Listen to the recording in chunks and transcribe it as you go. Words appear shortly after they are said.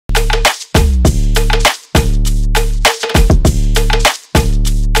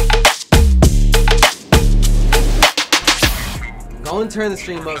Go and turn the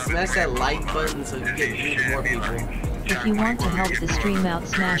stream up. Smash that like button so you can get viewed to more people. If you want to help the stream out,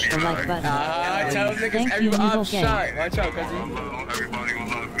 smash the like button. Tell niggas Thank every you, Noodles. shot. Watch out, cuz. Everybody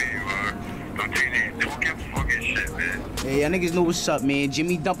gonna love me, man. Don't TG talking fucking shit, man. Hey, y'all niggas know what's up, man.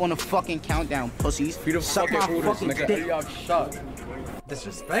 Jimmy dump on the fucking countdown, pussies. Free the Suck fucking my fucking nigga. dick. Every shot.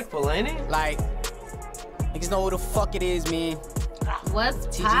 Disrespectful, ain't he? Like, niggas know what the fuck it is, man. What's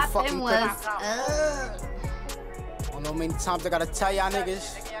TG poppin'? fucking What's Crippy. up? I don't know how many times I gotta tell y'all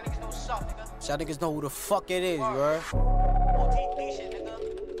niggas. Y'all niggas know who the fuck it is, you heard?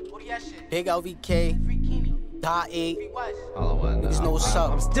 Big LVK. .8. Niggas know what's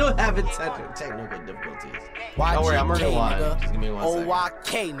up. I'm still having technical difficulties. YGK, Don't worry, I'm working on it. nigga. Just give me 1 second.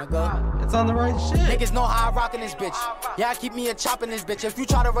 OYK, nigga. It's on the right shit. Niggas know how I rock in this bitch. Yeah, I keep me a chop in this bitch. If you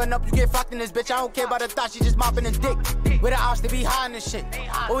try to run up, you get fucked in this bitch. I don't care about the thought, she just mopping his dick. With the ops, they be high in this shit.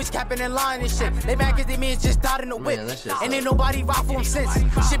 Always capping and lying and shit. They mad cause they means just died in the whip. And ain't nobody rock for them since.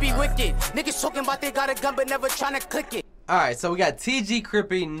 Shit be wicked. Niggas talking about they got a gun but never trying to click it. Alright, so we got TG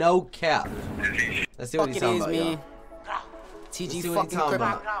Crippy, no cap. Let's see what he's talking about, y'all. TG fucking Crippy.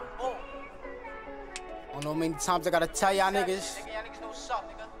 I don't know how many times I gotta tell y'all niggas.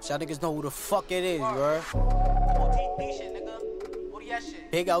 Y'all niggas know who the fuck it is, you heard?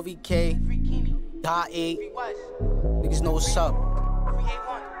 Big LVK. .8. Niggas know what's up.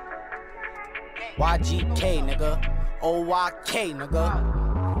 YGK, nigga. OYK, nigga.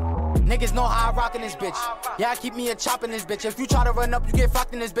 Niggas know how I rock in this bitch. Yeah, I keep me a chop in this bitch. If you try to run up, you get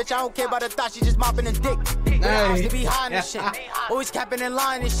fucked in this bitch. I don't care about the thought, she just mopping his dick. They be high in this shit. Always capping and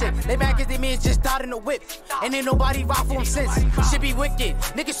lying and shit. They mad cause they means just died in the whip. And ain't nobody rock for them since. Shit be wicked.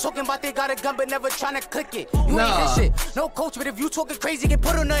 Niggas talking about they got a gun but never trying to click it. You ain't this shit. No coach, but if you talking crazy, get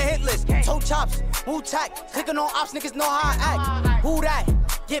put on the hit list. Toe chops, move tack. Clicking on ops, niggas know how I act. Who that?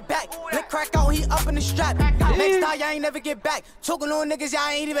 Get back. Lick crack out, he up in the strap. Next time, y'all ain't never get back. Talking on niggas, y'all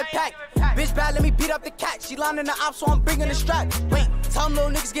ain't even packed. Bitch bad, let me beat up the cat. She lining the ops, so I'm bringing the strap. Wait, tell them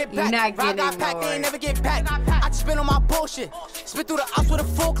little niggas get back. Rock got packed, they ain't never get packed. I just spin on my bullshit. Spit through the ops with a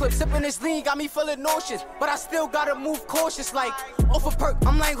full clip. Sipping this lean, got me feeling nauseous. But I still gotta move cautious, like off a perk.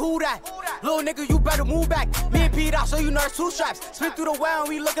 I'm like, who that? Little nigga, you better move back. Me and Pete out, so you nurse 2 straps. Spit through the well, and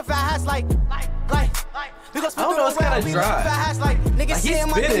we looking for hats like. We gon' spit through the well, we looking for hats like. Niggas saying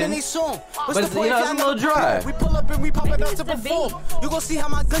my name in they song. What's the point? It's a little dry. We pull up and we pop it up to perform. You gon' see how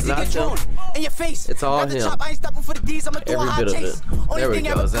my glizzy get drawn in your face. It's all him. I ain't stopping for the D's, I'ma do a high chase. There we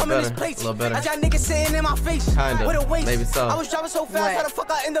go. Is that coming better? plates. A little better. I got niggas sitting in my face. Kinda. With a waist. Maybe so. I was driving so fast, how the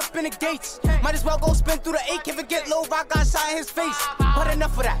fuck I end up in the gates? Might as well go spin through the 8, if get low, rock got shot in his face. But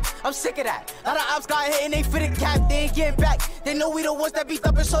enough of that, I'm sick of that. A lot of ops got hit and they fitted cap, they ain't getting back. They know we the ones that beat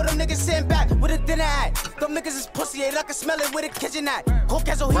up and so them niggas sitting back with a dinner at. Them niggas is pussy, they like a smell it with a kitchen at. Right,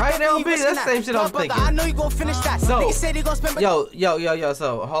 LB, that's the same shit I was thinking. I know you gon' finish that. So, niggas say they gon' spend. yo,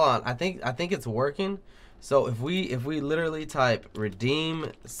 so hold on. I think it's working. So if we literally type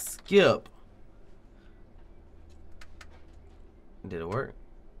redeem skip, did it work?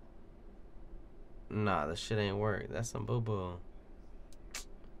 Nah, this shit ain't work. That's some boo boo.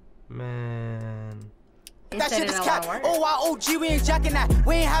 Man. That shit is cap. OYOG, we ain't jacking that.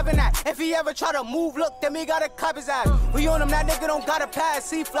 We ain't having that. If he ever try to move, look, then we gotta clap his ass. We on him, that nigga don't gotta pass.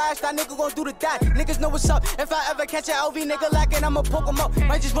 See flash, that nigga gon' do the dash. Niggas know what's up. If I ever catch an LV nigga lacking, I'ma poke him up.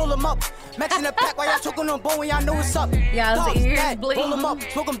 Might just roll him up. Matching the pack while y'all choking on bone when y'all know what's up. Y'all's ears bleed. Roll him up.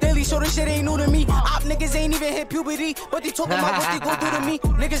 Smoke him daily, so this shit ain't new to me. Op niggas ain't even hit puberty, but they talking about what they gon' do to me.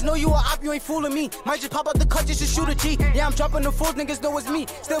 Niggas know you a op, you ain't fooling me. Might just pop out the cut just to shoot a G. Yeah, I'm dropping the fools, niggas know it's me.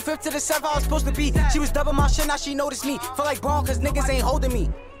 Still 5th to the 7th, I was supposed to be. She was dubbing my shit, now she noticed me. Feel like Braun, cause niggas ain't holding me.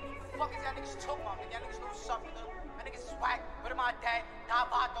 Fuck is y'all niggas talking about? Y'all niggas know what's up, nigga. Y'all niggas is whack. What am I dad? Die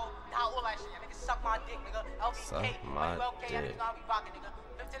Vato, die all that shit. Y'all niggas suck my dick, nigga. LBK, ULK, y'all niggas know I be rocking, nigga.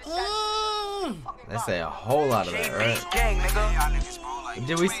 They say a whole lot of that, right?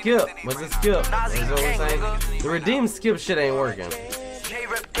 Did we skip? Was it skip? Is that what we're saying? The redeem skip shit ain't working.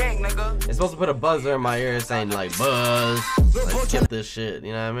 It's supposed to put a buzzer in my ear saying like buzz. Like skip this shit,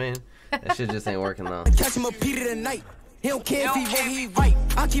 you know what I mean? That shit just ain't working though. Catch him a Peter tonight. He don't care if he wrong, he right.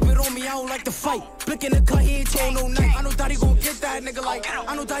 I keep it on me, I don't like to fight. Blick in the cut, he ain't told no night. I know Daddy gon' get that nigga like.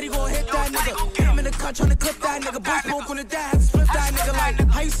 I know Daddy gon' hit that nigga. Get him in the cut, tryna clip that nigga. Boy smoke on the dad, had to split that nigga like.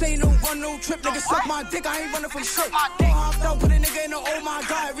 How you say no run, no trip, nigga suck my dick, I ain't running from shit. Hopped out, put a nigga in the oh my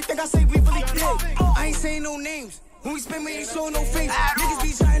god. Everything I say we really did. I ain't saying no names. When we spin, we ain't showing no face. Niggas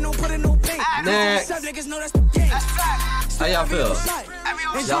be trying, no putting no paint. Next. Niggas know that's the game. How y'all feel?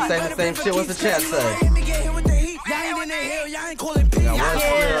 Y'all saying the same shit? What's the chat say? Got one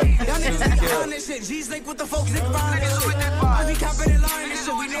skip, 2 skip, shit. G's link with the folks that grind this shit. I be capping and lying this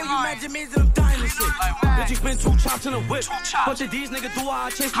shit. We know you mad Jamays and I'm dying this shit. Bitch, you spend 2 chops in a whip. Bunch of these niggas do all I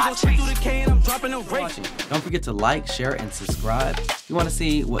chase. You gon' chase through the K and I'm dropping a rate. Don't forget to like, share, and subscribe. If you want to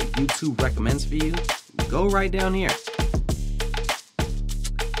see what YouTube recommends for you, go right down here.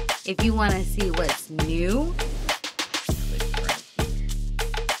 If you want to see what's new